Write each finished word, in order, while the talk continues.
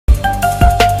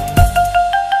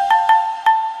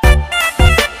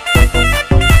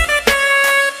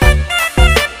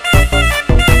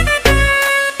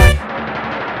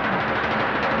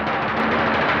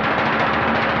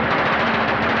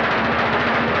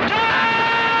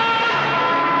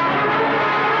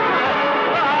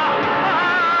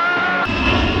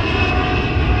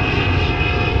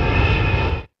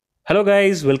Hello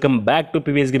guys, welcome back to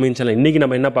PVS Gaming channel. இன்னைக்கு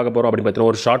நம்ம என்ன பார்க்க போறோம் அப்படி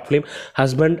பார்த்தீங்கன்னா ஒரு short film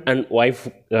husband and wife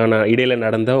இடையில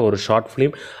நடந்த ஒரு ஷார்ட்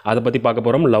ஃபிலிம் அதை பற்றி பார்க்க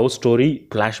போகிறோம். லவ் ஸ்டோரி,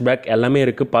 ஃப்ளாஷ்பேக் எல்லாமே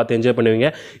இருக்குது, பார்த்து என்ஜாய் பண்ணுவீங்க.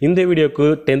 இந்த வீடியோக்கு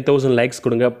 10,000 லைக்ஸ்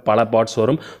கொடுங்க, பல பார்ட்ஸ்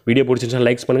வரும். வீடியோ பிடிச்சிருந்துச்சுன்னா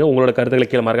லைக்ஸ் பண்ணுங்கள், உங்களோட கருத்துக்களை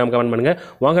கீழே மறக்காம கமெண்ட் பண்ணுங்கள்.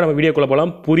 வாங்க நம்ம வீடியோக்குள்ளே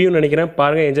போகலாம். புரியும் நினைக்கிறேன்,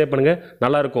 பாருங்கள், என்ஜாய் பண்ணுங்கள்,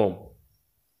 நல்லாயிருக்கும்.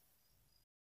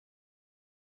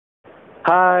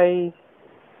 Hi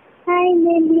hi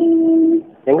baby.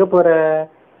 எங்க போற?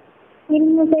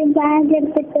 இருங்க போய் பேக்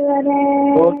எடுத்துட்டு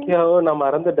வரேன். ஓகே, நான்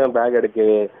மறந்துட்டேன் பேக் எடுக்க.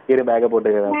 இரு பேக்கை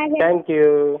போட்டுக்கிறேன். Thank you,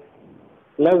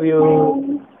 love you.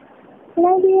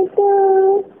 Love you two.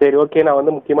 சரி ஓகே, நான்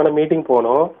வந்து முக்கியமான மீட்டிங்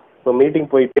போகணும். ஸோ மீட்டிங்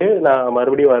போயிட்டு நான்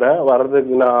மறுபடியும்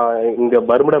வர்றதுக்கு நான் இங்கே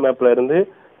பர்முடா மேப்ல இருந்து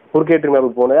குறுக்கேற்று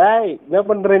மேப்புக்கு போனேன். ஏய் என்ன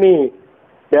பண்ற நீ?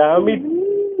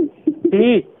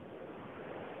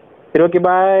 சரி ஓகே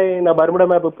பாய். நான் பர்முடா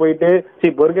மேப்புக்கு போயிட்டு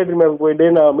பொறுக்கேற்று மேப்புக்கு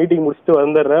போயிட்டு நான் மீட்டிங் முடிச்சுட்டு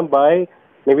வந்துடுறேன். பாய்.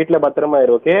 நீ வீட்டில் பத்திரமா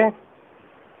இரு. Okay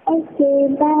okay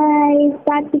bye.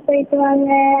 பார்த்து போயிட்டு வாங்க.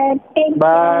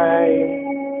 பாய்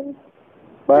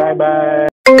பாய் பாய்.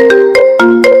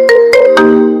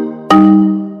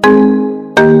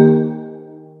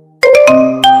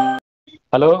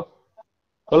 ஹலோ,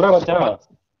 சொல்றேன் மச்சான்.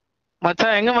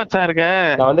 மச்சான் எங்க மச்சான் இருக்க?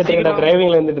 நான் வந்துட்டு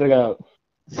டிரைவிங்ல இருந்துட்டு இருக்கேன்.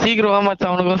 சீக்கிரம் வா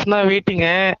மச்சான், உனக்கு தான் வெயிட்டிங்.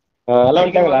 எல்லாம்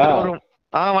வந்துட்டாங்களா?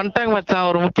 வந்துட்டாங்க மச்சான்.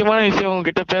 ஒரு முக்கியமான விஷயம்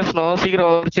உங்ககிட்ட பேசணும்.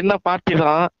 சீக்கிரம், ஒரு சின்ன பார்ட்டி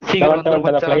தான். சீக்கிரம்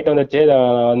ஃளைட் வந்துச்சு,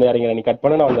 நான் வந்து இறங்கிறேன். நீ கட்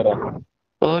பண்ண, நான் வந்துடுறேன்.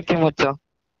 ஓகே மச்சான்.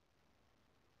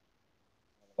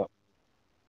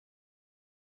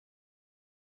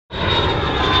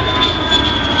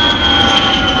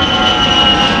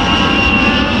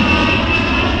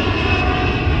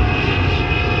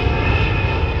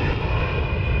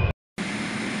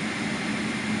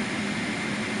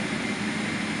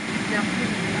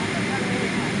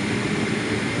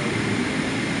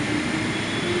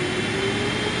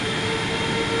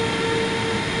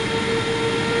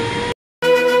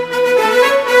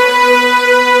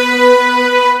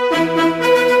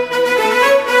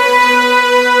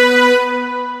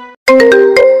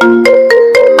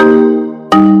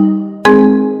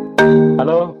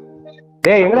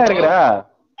 டேய் எங்கடா இருக்கடா?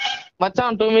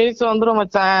 மச்சான் 2 மினிட்ஸ் வந்துரும்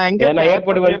மச்சான். எங்க? நான்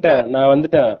ஏர்போர்ட் வந்துட்டேன். நான்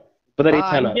வந்துட்டேன். இப்போதான்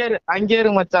ரீச் ஆனா. அங்கே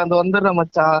இரு மச்சான், அது வந்துடுறேன்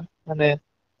மச்சான். அது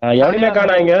எவனையுமே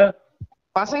காணோம் இங்க.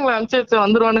 பசங்களை அனுப்பிச்சு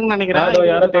வந்துருவானுங்கன்னு நினைக்கிறேன். அதோ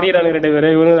யாரோ தெரியறானுங்க 2 பேரு.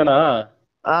 இவனுங்க தானா?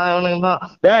 இவனுங்க தான்.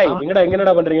 டேய்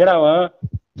என்னடா பண்றீங்கடா? அவன்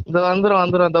இது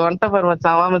வந்துரும் இந்த வந்துட்ட பாரு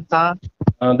மச்சான். வா மச்சான்.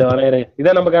 அந்த வரையறே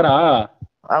இதான் நம்ம காரா?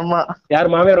 ஆமா.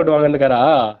 யார் மாமியார் விட்டு வாங்கன்னு காரா?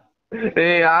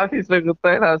 ஏய் ஆபீஸ்ல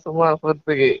குத்தா நான் சும்மா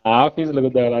போறதுக்கு. ஆபீஸ்ல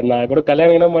குத்தாங்களா? நான் கூட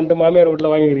கல்யாணம் பண்ணிட்டு மாமியார்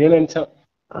வீட்டுல வாங்கிக்கிறேன்னு நினைச்சேன்.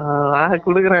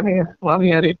 குடுக்குறானுங்க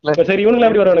மாமியார் வீட்டுல. சரி, இவனுங்களா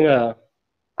எப்படி வருவானுங்க?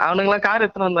 அவனுங்களாம் கார்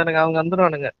எடுத்துன்னு வந்தானுங்க, அவங்க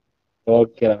வந்துருவானுங்க.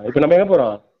 ஓகே, இப்ப நம்ம எங்க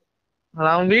போறோம்?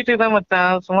 அவன் வீட்டுக்கு தான்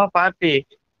மச்சான், சும்மா பார்ட்டி.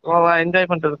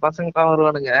 என்ஜாய் பண்றது. பசங்க தான்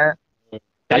வருவானுங்க.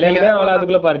 கல்யாணம் அவ்வளவு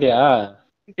அதுக்குள்ள பார்ட்டியா?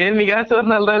 என்னைக்காச்சும் ஒரு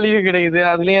நாள் தான் லீவு கிடைக்குது,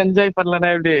 அதுலயும் என்ஜாய்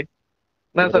பண்ணலனா எப்படி?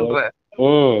 என்ன சொல்ற?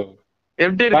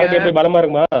 எப்படி இருக்கு? எப்படி பலமா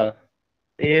இருக்குமா?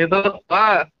 ஏதோ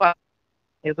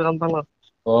எது வந்தாலும்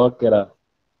ஓகேடா.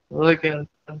 ஓகே.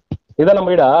 இதான்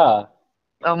நம்ம வீடா?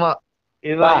 ஆமா.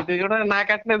 இது கூட நான்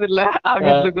கட்டினது இல்ல,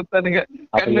 ஆபீஸ்ல குத்தானுங்க.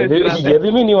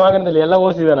 எதுவுமே நீ வாங்கினது இல்ல, எல்லாம்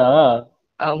ஓசி தானா?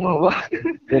 ஆமாவா?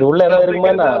 சரி, உள்ள ஏதாவது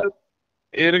இருக்குமா?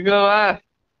 இருக்கவா?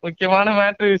 முக்கியமான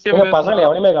மேட்டர் விஷயம். பசங்க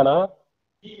எவனையுமே காணோம்.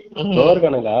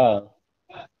 இருக்கானுங்களா?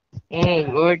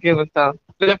 ஓகே மச்சான்.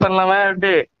 ப்ளே பண்ணலாமா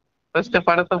எப்படி? ஃபர்ஸ்ட்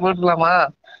படத்தை போட்டுலாமா?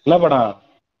 என்ன படம்?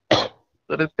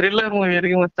 ஒரு த்ரில்லர் மூவி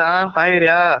இருக்கு மச்சான்,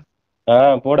 பாக்குறியா?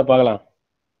 போட பாக்கலாம்.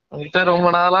 உங்ககிட்ட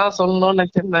ரொம்ப நாளா சொல்லணும்னு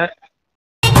நினைச்சிருந்தேன்.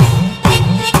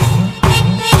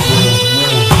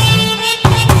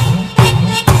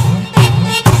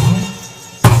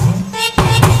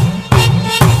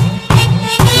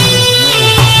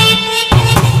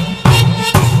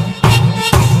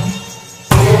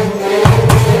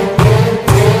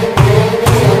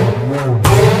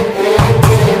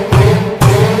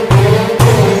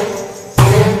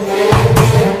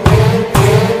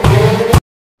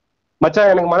 மச்சான்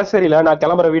எனக்கு மனசு சரியில்லை, நான்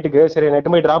கிளம்புற வீட்டுக்கு. சரி, நெட்டு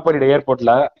போய் டிராப் பண்ணிடு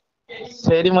ஏர்போர்ட்ல.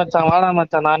 சரி மச்சான், வாடா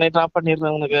மச்சான், நானே டிராப்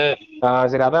பண்ணிடுறேன் உனக்கு.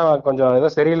 சரி, அதான் கொஞ்சம் ஏதோ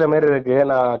சரியில்லை மாரி இருக்கு,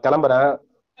 நான் கிளம்புறேன்.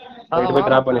 நெட்டு போய்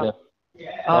டிராப் பண்ணிடு.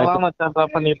 வா மச்சான்,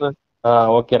 டிராப் பண்ணிடுறேன்.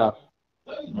 ஓகேடா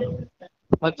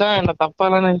மச்சான். என்ன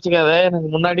தப்பாலாம் நினைச்சுக்காத,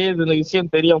 எனக்கு முன்னாடியே இந்த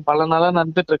விஷயம் தெரியும், பல நாளா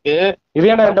நடந்துட்டு இருக்கு. இது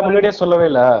ஏன்டா என்கிட்ட முன்னாடியே சொல்லவே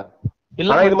இல்ல?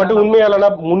 இல்ல, இது மட்டும் உண்மையா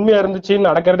இல்லைன்னா உண்மையா இருந்துச்சு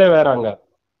நடக்கிறதே வேறாங்க.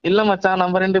 இல்ல மச்சான்,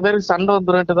 நம்ம 2 பேருக்கு சண்டை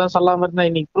வந்துருன்ட்டு தான் சொல்லாம இருந்தேன்.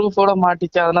 இன்னைக்கு ப்ரூஃபோட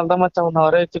மாட்டிச்சு, அதனால தான் மச்சான் உன்னை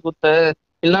வர வச்சு குத்த.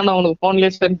 இல்ல நான் உனக்கு போன்லயே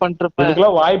சென்ட் பண்ணிட்டு இருப்பேன்.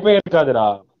 இதுக்கெல்லாம் வாய்ப்பே இருக்காதுடா.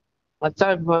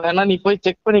 மச்சான் இப்போ வேணா நீ போய்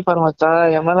செக் பண்ணி பாரு மச்சான்,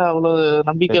 என் மேல அவ்வளவு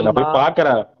நம்பிக்கை நான் இருந்தா. போய்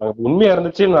பாக்குறேன். உண்மையா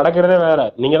இருந்துச்சு நடக்கிறதே வேற.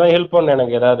 நீங்க தான் ஹெல்ப் பண்ணணும்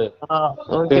எனக்கு ஏதாவது.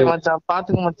 ஓகே மச்சான்,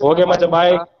 பாத்துக்க மச்சான். ஓகே மச்சான்,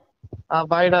 பாய்.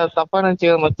 பாய்டா, தப்பா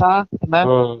நினைச்சுக்க மச்சான்.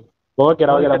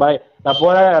 ஓகேடா ஓகேடா பாய். நான்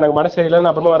போறேன், எனக்கு மனசு சரியில்லை,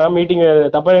 நான் அப்புறமா வரேன். மீட்டிங்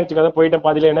தப்பா நினைச்சுக்காத, போயிட்டேன்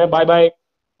பாதியில. என்ன பாய் பாய்.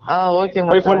 ஓகே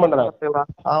போய் ஃபோன் மச்சான்.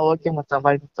 பண்றேன். ஓகே மச்சான்,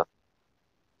 பாய் மச்சான்.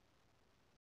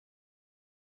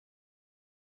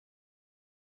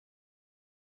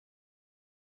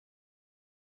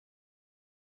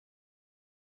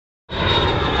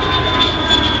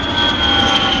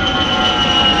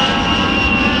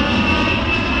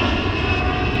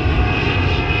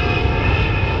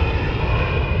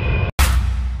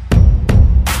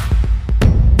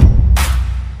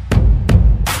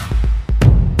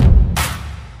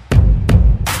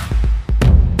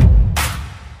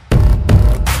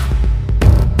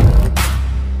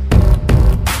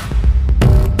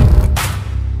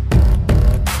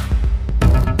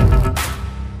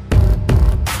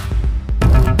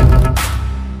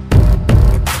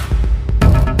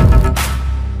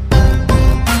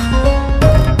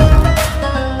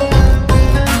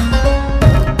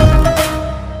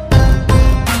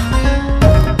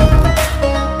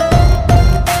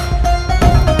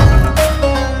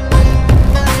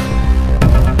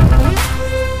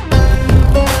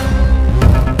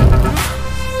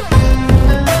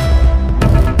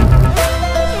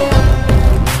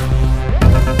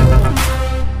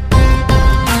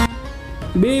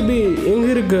 பேபி எங்கே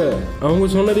இருக்க? அவங்க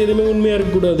சொன்னது எதுவுமே உண்மையாக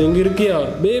இருக்கக்கூடாது. எங்கே இருக்கியா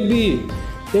பேபி?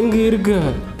 எங்கே இருக்க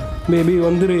பேபி?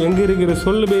 வந்துரு. எங்கே இருக்கிற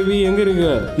சொல்லு பேபி, எங்கே இருக்க?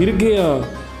 இருக்கியா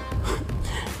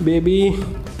பேபி?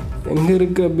 எங்கே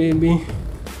இருக்க பேபி?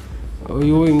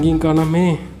 ஐயோ எங்கேயும் காணாமே.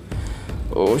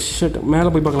 ஓ ஷட், மேலே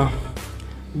போய் பார்க்கலாம்.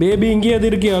 பேபி இங்கேயாவது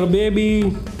இருக்கியா பேபி?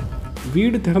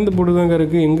 வீடு திறந்து போட்டுதாங்க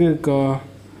இருக்குது. எங்கே இருக்கா?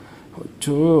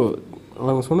 அச்சோ,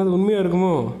 அவங்க சொன்னது உண்மையாக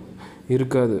இருக்குமோ?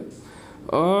 இருக்காது.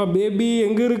 பேபி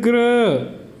எங்கே இருக்கிற?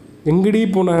 எங்கடி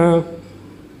போன?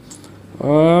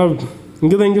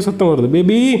 இங்கே தான், இங்கே சத்தம் வருது.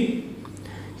 பேபி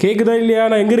கேட்குதா இல்லையா?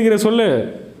 நான் எங்கே இருக்கிற சொல்லு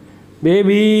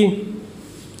பேபி.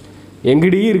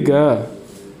 எங்கடி இருக்கா?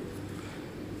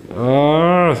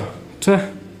 சே,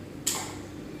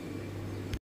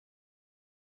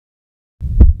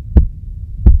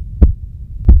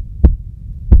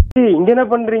 இங்க என்ன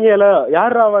பண்றீங்க எல்லாம்?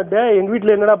 யாரா அவன்? எங்க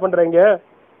வீட்டுல என்னடா பண்றீங்க?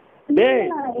 டேய்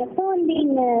எப்போ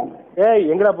வந்தீங்க? ஏய்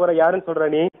எங்கடா போற? யாருன்னு சொல்ற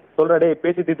நீ? சொல்ற டேய்,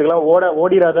 பேசி தீர்த்துக்கலாம்.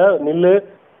 ஓடிராத, நில்லு.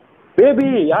 பேபி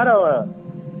யாரா அவன்?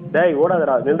 டேய்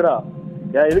ஓடாதடா, நில்றா.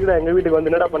 எதுக்குடா எங்க வீட்டுக்கு வந்து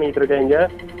என்னடா பண்ணிட்டு இருக்க? இங்க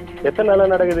எத்தனை நாளா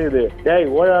நடக்குது இது? டேய்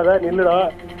ஓடாத, நில்லுடா.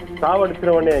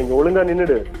 சாவடிச்சிருவனே, இங்க ஒழுங்கா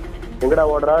நின்னுடு. எங்கடா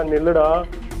ஓடுறா? நில்லுடா.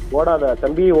 ஓடாத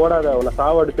தம்பி, ஓடாத, உன்னை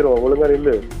சாவடிச்சிருவோம். ஒழுங்கா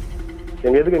நில்லு.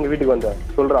 எதுக்கு எங்க வீட்டுக்கு வந்த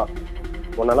சொல்றா.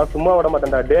 உன்னெல்லாம் சும்மா விட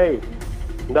மாட்டேன்டா. டேய்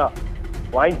இந்தா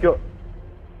வாங்கிக்கோ.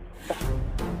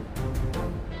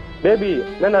 பேபி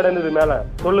என்ன நடந்தது மேல?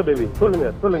 சொல்லு பேபி, சொல்லுங்க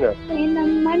சொல்லுங்க. என்ன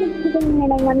மன்னிச்சிடுங்க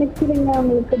மேடம், மன்னிச்சிடுங்க.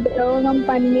 உங்களுக்கு துரோகம்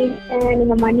பண்ணிட்டேன்,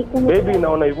 நீங்க மன்னிக்க. பேபி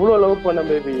நான் உன்னை இவ்வளவு லவ் பண்ண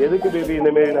பேபி. எதுக்கு பேபி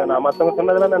இந்த மாதிரி? நான் மத்தவங்க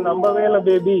சொன்னதெல்லாம் நான் நம்பவே இல்லை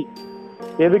பேபி.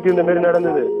 எதுக்கு இந்த மாதிரி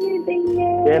நடந்தது?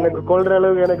 எனக்கு கொல்ற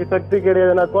அளவுக்கு எனக்கு சக்தி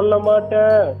கிடையாது. நான் கொல்ல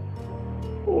மாட்டேன்.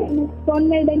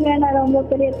 சொன்னிடுங்க, நான் ரொம்ப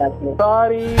பெரிய தப்பு.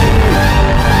 சாரி.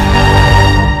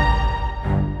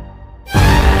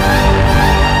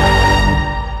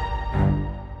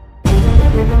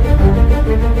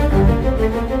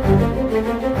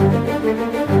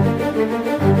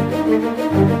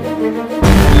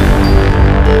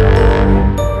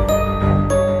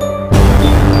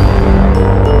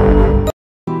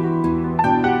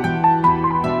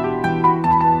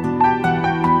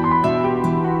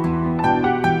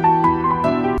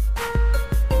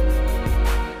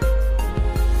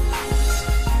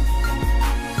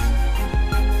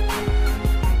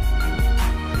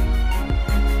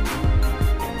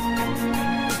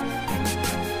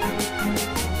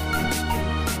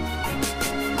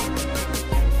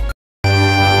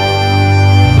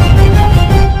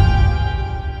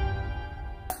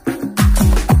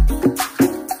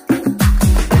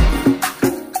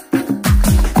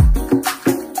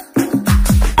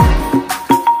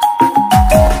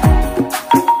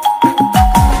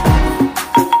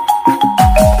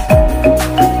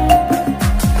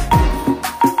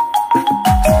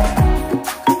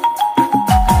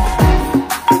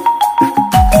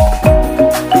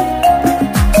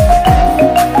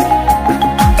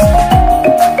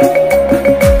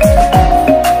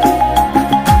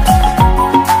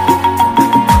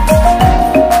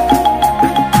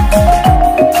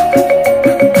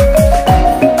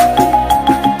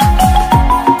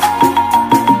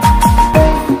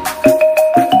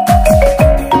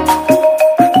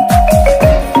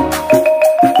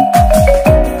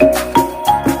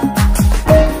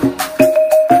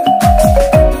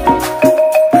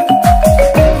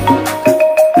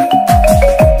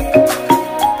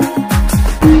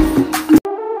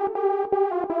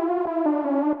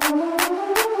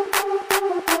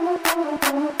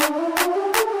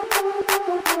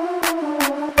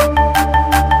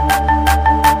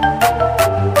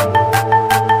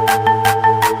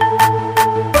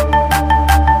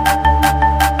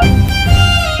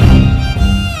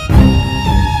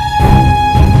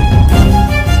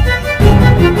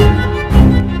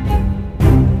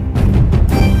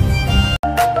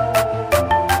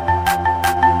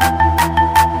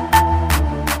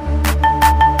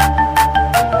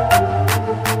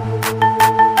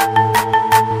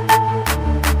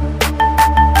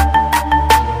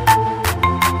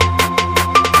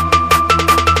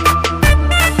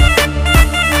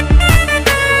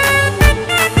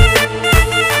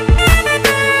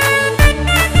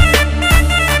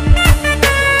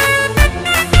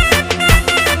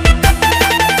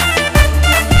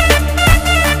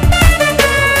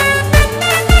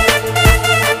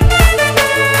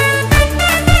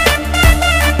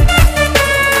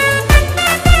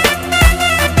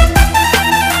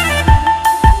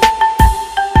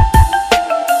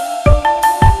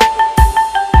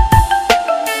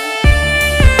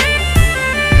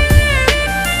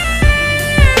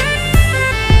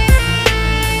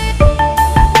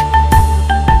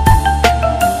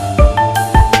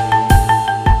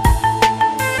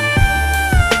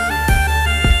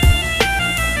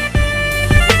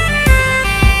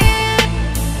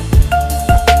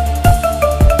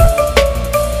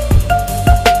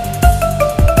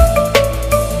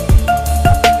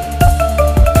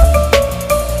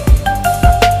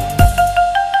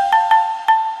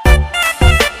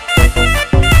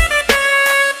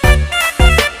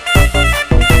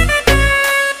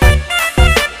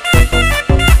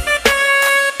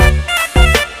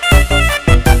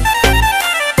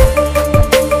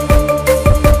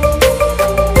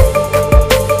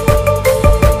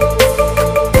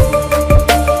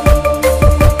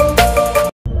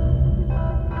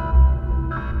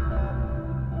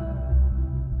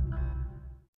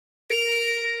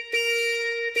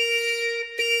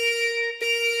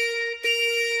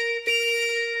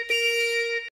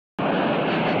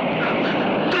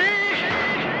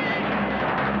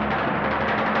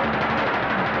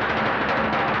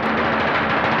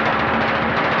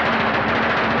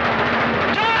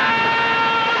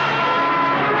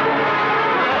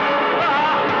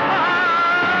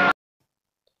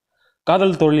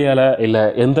 காதல் தோல்வியால் இல்லை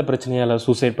எந்த பிரச்சனையால்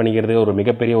சூசைட் பண்ணிக்கிறது ஒரு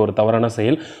மிகப்பெரிய ஒரு தவறான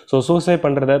செயல். ஸோ சூசைட்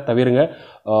பண்ணுறதை தவிருங்க.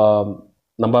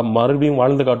 நம்ம மறுபடியும்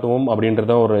வாழ்ந்து காட்டுவோம்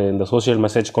அப்படின்றத ஒரு இந்த சோஷியல்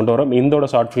மெசேஜ் கொண்டு வரோம். இந்தோட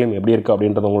ஷார்ட் ஃபிலிம் எப்படி இருக்குது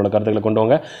அப்படின்றத உங்களோட கருத்துக்களை கொண்டு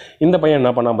வாங்க. இந்த பையன்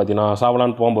என்ன பண்ணால் பார்த்தீங்கன்னா,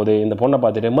 சாவலான்னு போகும்போது இந்த பொண்ணை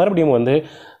பார்த்துட்டு மறுபடியும் வந்து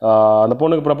அந்த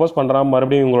பொண்ணுக்கு ப்ரப்போஸ் பண்ணுறான்.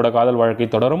 மறுபடியும் உங்களோட காதல் வாழ்க்கை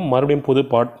தொடரும். மறுபடியும் புது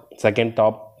பார்ட் செகண்ட்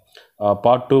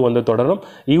பார்ட் 2 வந்து தொடரும்.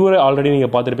 இவர் ஆல்ரெடி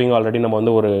நீங்கள் பார்த்துருப்பீங்க. ஆல்ரெடி நம்ம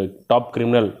வந்து ஒரு டாப்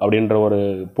கிரிமினல் அப்படின்ற ஒரு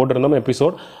போட்டிருந்தோம்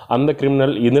எபிசோட். அந்த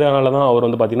கிரிமினல் இதனால தான் அவர்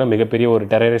வந்து பார்த்திங்கன்னா மிகப்பெரிய ஒரு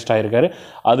டெரரிஸ்ட் ஆகிருக்காரு.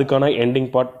 அதுக்கான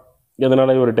எண்டிங் பார்ட்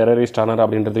எதனால ஒரு டெரரிஸ்ட் ஆனார்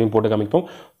அப்படின்றதையும் போட்டு காமிப்போம்.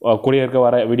 கூடிய இருக்க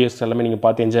வர வீடியோஸ் எல்லாமே நீங்கள்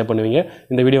பார்த்து என்ஜாய் பண்ணுவீங்க.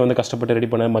 இந்த வீடியோ வந்து கஷ்டப்பட்டு ரெடி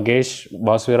பண்ண மகேஷ்,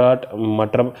 பாஸ்விராட்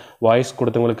மற்றும் வாய்ஸ்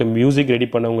கொடுத்தவங்களுக்கு, மியூசிக் ரெடி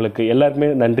பண்ணவங்களுக்கு எல்லாருக்குமே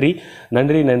நன்றி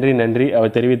நன்றி நன்றி நன்றி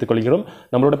தெரிவித்துக் கொள்கிறோம்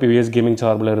நம்மளோட PVS கேமிங்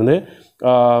சார்பில் இருந்து.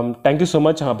 Thank you so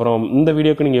much. அப்புறம் இந்த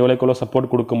வீடியோக்கு நீங்கள் எவ்வளோ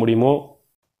சப்போர்ட் கொடுக்க முடியுமோ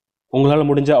உங்களால்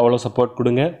முடிஞ்ச அவ்வளோ சப்போர்ட்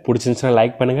கொடுங்க. பிடிச்சிருந்துச்சுன்னா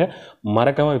லைக் பண்ணுங்கள்.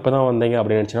 மறக்காமல் இப்போ தான் வந்தீங்க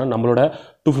அப்படின்னு நினச்சிங்கன்னா நம்மளோட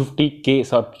 250K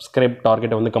சப்ஸ்கிரைப்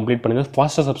டார்கெட்டை வந்து கம்ப்ளீட் பண்ணுங்கள்.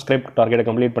 ஃபாஸ்ட்டாக சப்ஸ்கிரைப் டார்கெட்டை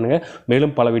கம்ப்ளீட் பண்ணுங்கள்.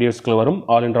 மேலும் பல வீடியோஸ்க்கு வரும்.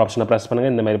 ஆல் என்ற ஆப்ஷனை ப்ரெஸ்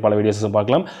பண்ணுங்கள். இந்த மாதிரி பல வீடியோஸும்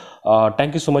பார்க்கலாம்.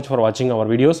 தேங்க்யூ ஸோ மச் ஃபார் வாட்சிங்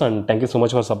அவர் videos and thank you so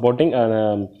much for supporting.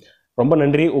 ரொம்ப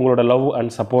நன்றி. உங்களோட லவ்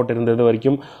அண்ட் சப்போர்ட் இருந்தது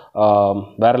வரைக்கும்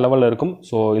வேறு லெவலில் இருக்கும்.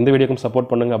 ஸோ இந்த வீடியோக்கும் சப்போர்ட்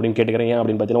பண்ணுங்கள் அப்படின்னு கேட்டுக்கிறேன். ஏன்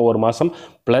அப்படின்னு பார்த்தீங்கன்னா, ஒரு மாதம்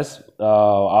ப்ளஸ்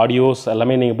ஆடியோஸ்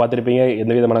எல்லாமே நீங்கள் பார்த்துருப்பீங்க.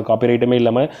 எந்த விதமான காப்பிரைட்டுமே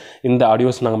இல்லாமல் இந்த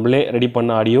ஆடியோஸ் நம்மளே ரெடி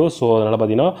பண்ண ஆடியோ. ஸோ அதனால்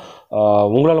பார்த்தீங்கன்னா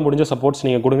உங்களால் முடிஞ்ச சப்போர்ட்ஸ்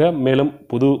நீங்கள் கொடுங்க. மேலும்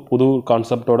புது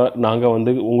கான்செப்டோட நாங்கள்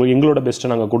வந்து எங்களோட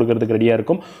பெஸ்ட்டை நாங்கள் கொடுக்கறதுக்கு ரெடியாக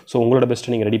இருக்கும். ஸோ உங்களோட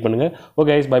பெஸ்ட்டை நீங்கள் ரெடி பண்ணுங்கள். Okay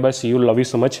guys, by by, see you, love you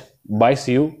so much, bye,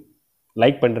 see you.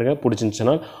 Like பண்ணுறேங்க.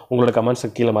 பிடிச்சிருந்துச்சுன்னா உங்களோட கமெண்ட்ஸை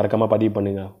கீழே மறக்காமல் பதிவு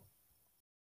பண்ணுங்கள்.